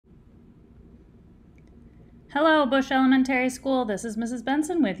Hello, Bush Elementary School. This is Mrs.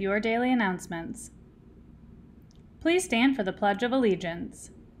 Benson with your daily announcements. Please stand for the Pledge of Allegiance.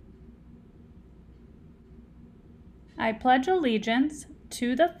 I pledge allegiance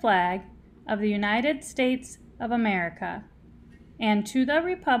to the flag of the United States of America and to the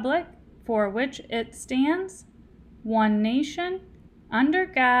republic for which it stands, one nation, under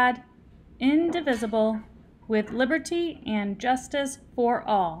God, indivisible, with liberty and justice for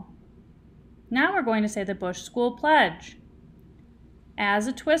all. Now we're going to say the Bush School Pledge. As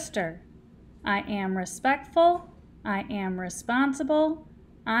a twister, I am respectful, I am responsible,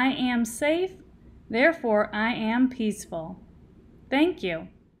 I am safe, therefore I am peaceful. Thank you.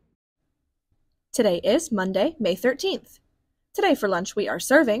 Today is Monday, May 13th. Today for lunch we are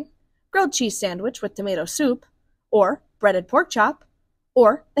serving grilled cheese sandwich with tomato soup, or breaded pork chop,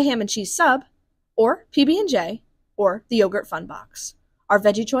 or the ham and cheese sub, or PB&J, or the yogurt fun box. Our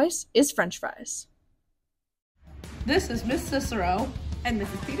veggie choice is French fries. This is Miss Cicero and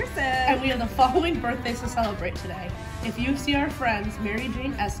Mrs. Peterson, and we have the following birthdays to celebrate today. If you see our friends Mary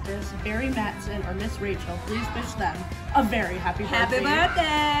Jane Estes, Barry Matson, or Miss Rachel, please wish them a very happy birthday.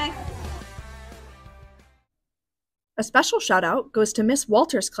 Happy birthday! A special shout out goes to Miss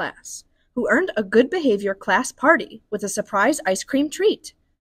Walter's class, who earned a good behavior class party with a surprise ice cream treat.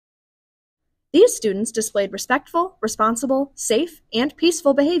 These students displayed respectful, responsible, safe, and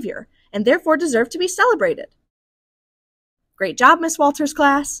peaceful behavior, and therefore deserve to be celebrated. Great job, Miss Walters'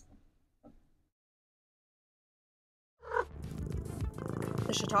 class!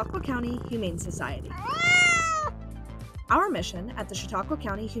 The Chautauqua County Humane Society. Our mission at the Chautauqua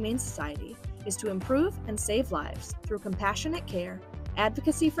County Humane Society is to improve and save lives through compassionate care,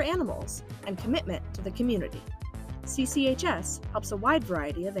 advocacy for animals, and commitment to the community. CCHS helps a wide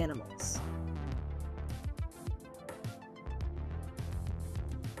variety of animals.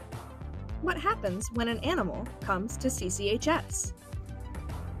 What happens when an animal comes to CCHS?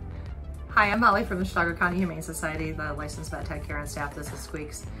 Hi, I'm Molly from the Chautauqua County Humane Society, the licensed vet tech care and staff. This is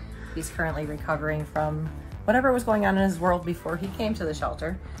Squeaks. He's currently recovering from whatever was going on in his world before he came to the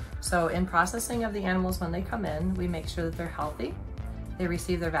shelter. So in processing of the animals when they come in, we make sure that they're healthy. They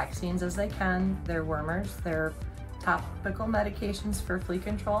receive their vaccines as they can, their wormers, their topical medications for flea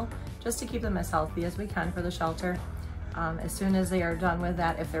control, just to keep them as healthy as we can for the shelter. As soon as they are done with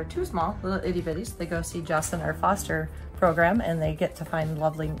that, if they're too small, little itty bitties, they go see Justin, our foster program, and they get to find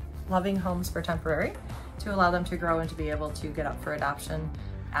loving homes for temporary to allow them to grow and to be able to get up for adoption.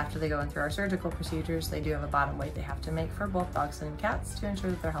 After they go in through our surgical procedures, they do have a bottom weight they have to make for both dogs and cats to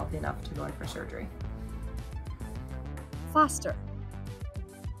ensure that they're healthy enough to go in for surgery. Foster.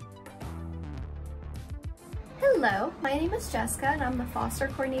 Hello, my name is Jessica and I'm the foster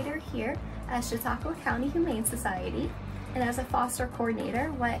coordinator here at Chautauqua County Humane Society. And as a foster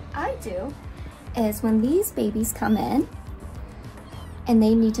coordinator, what I do is when these babies come in and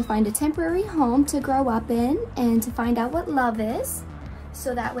they need to find a temporary home to grow up in and to find out what love is,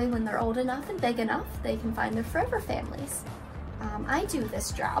 so that way when they're old enough and big enough, they can find their forever families. I do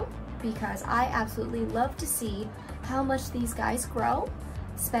this job because I absolutely love to see how much these guys grow,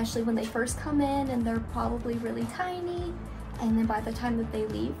 especially when they first come in and they're probably really tiny, and then by the time that they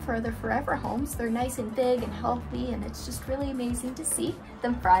leave for their forever homes, they're nice and big and healthy, and it's just really amazing to see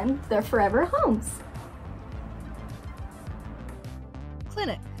them find their forever homes.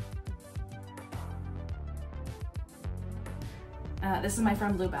 Clinic. This is my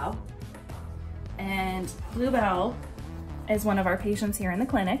friend Bluebell, and Bluebell is one of our patients here in the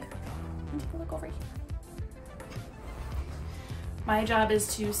clinic. Take a look over here. My job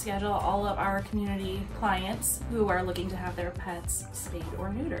is to schedule all of our community clients who are looking to have their pets spayed or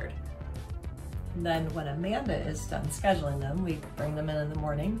neutered. And then when Amanda is done scheduling them, we bring them in the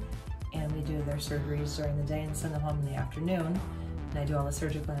morning and we do their surgeries during the day and send them home in the afternoon. And I do all the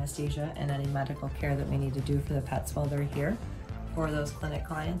surgical anesthesia and any medical care that we need to do for the pets while they're here for those clinic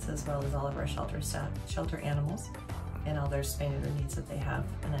clients, as well as all of our shelter staff, shelter animals, and all their spay neuter needs that they have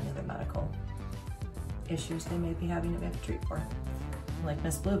and any other medical issues they may be having that we have to treat for. Like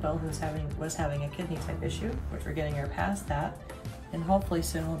Miss Bluebell, who was having a kidney type issue, which we're getting her past that, and hopefully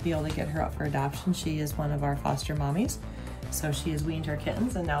soon we'll be able to get her up for adoption. She is one of our foster mommies, so she has weaned her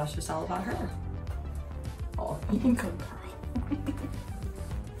kittens, and now it's just all about her. Oh, good girl.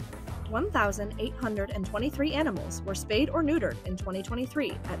 1,823 animals were spayed or neutered in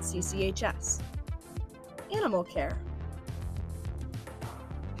 2023 at CCHS. Animal care.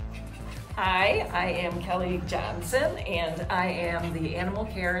 Hi, I am Kelly Johnson, and I am the Animal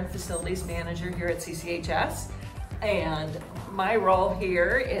Care and Facilities Manager here at CCHS. And my role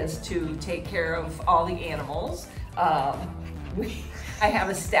here is to take care of all the animals. I have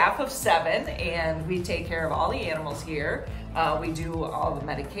a staff of 7 and we take care of all the animals here. We do all the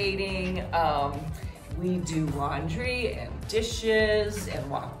medicating. We do laundry and dishes and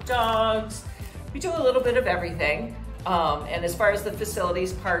walk dogs. We do a little bit of everything. And as far as the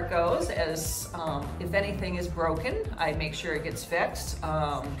facilities part goes, if anything is broken, I make sure it gets fixed.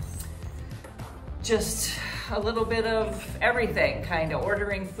 Just a little bit of everything, kind of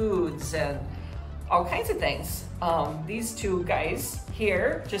ordering foods and all kinds of things. These 2 guys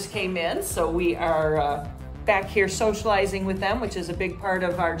here just came in, so we are back here socializing with them, which is a big part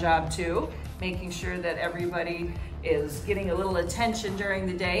of our job too, making sure that everybody is getting a little attention during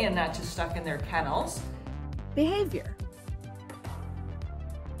the day and not just stuck in their kennels. Behavior.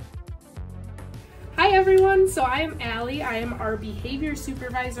 Hi everyone, so I am Allie. I am our behavior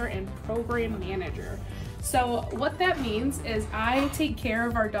supervisor and program manager. So what that means is I take care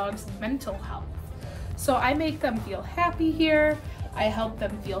of our dogs' mental health. So I make them feel happy here. I help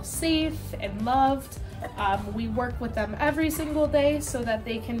them feel safe and loved. We work with them every single day so that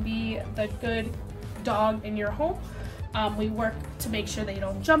they can be the good dog in your home. We work to make sure they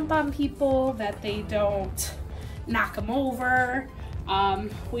don't jump on people, that they don't knock them over.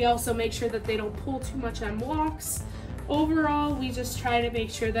 We also make sure that they don't pull too much on walks. Overall, we just try to make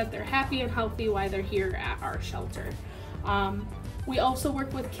sure that they're happy and healthy while they're here at our shelter. We also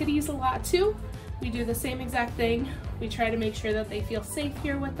work with kitties a lot too. We do the same exact thing. We try to make sure that they feel safe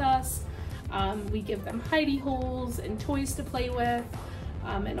here with us. We give them hidey holes and toys to play with.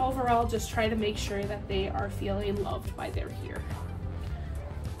 And overall, just try to make sure that they are feeling loved while they're here.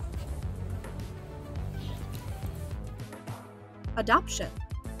 Adoption.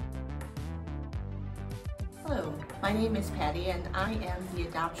 Hello, my name is Patty and I am the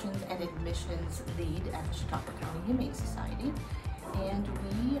Adoptions and Admissions Lead at the Chautauqua County Humane Society. And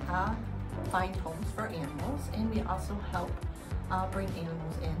we find homes for animals, and we also help bring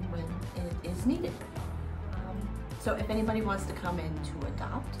animals in when it is needed. So if anybody wants to come in to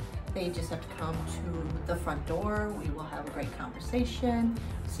adopt, they just have to come to the front door. We will have a great conversation,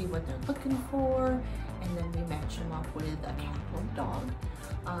 see what they're looking for, and then we match them up with a cat or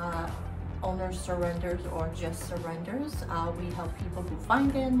dog. Owner surrenders or just surrenders. We help people who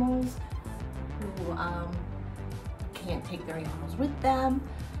find animals, who can't take their animals with them,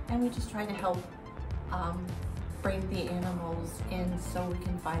 and we just try to help bring the animals in so we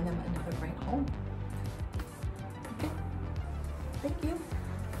can find them another great home. Okay, thank you.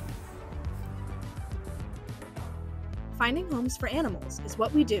 Finding homes for animals is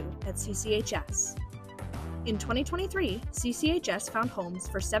what we do at CCHS. In 2023, CCHS found homes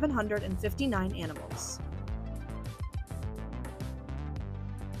for 759 animals.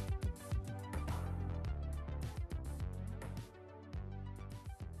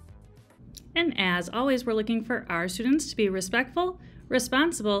 And as always, we're looking for our students to be respectful,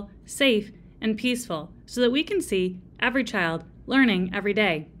 responsible, safe, and peaceful so that we can see every child learning every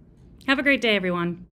day. Have a great day, everyone.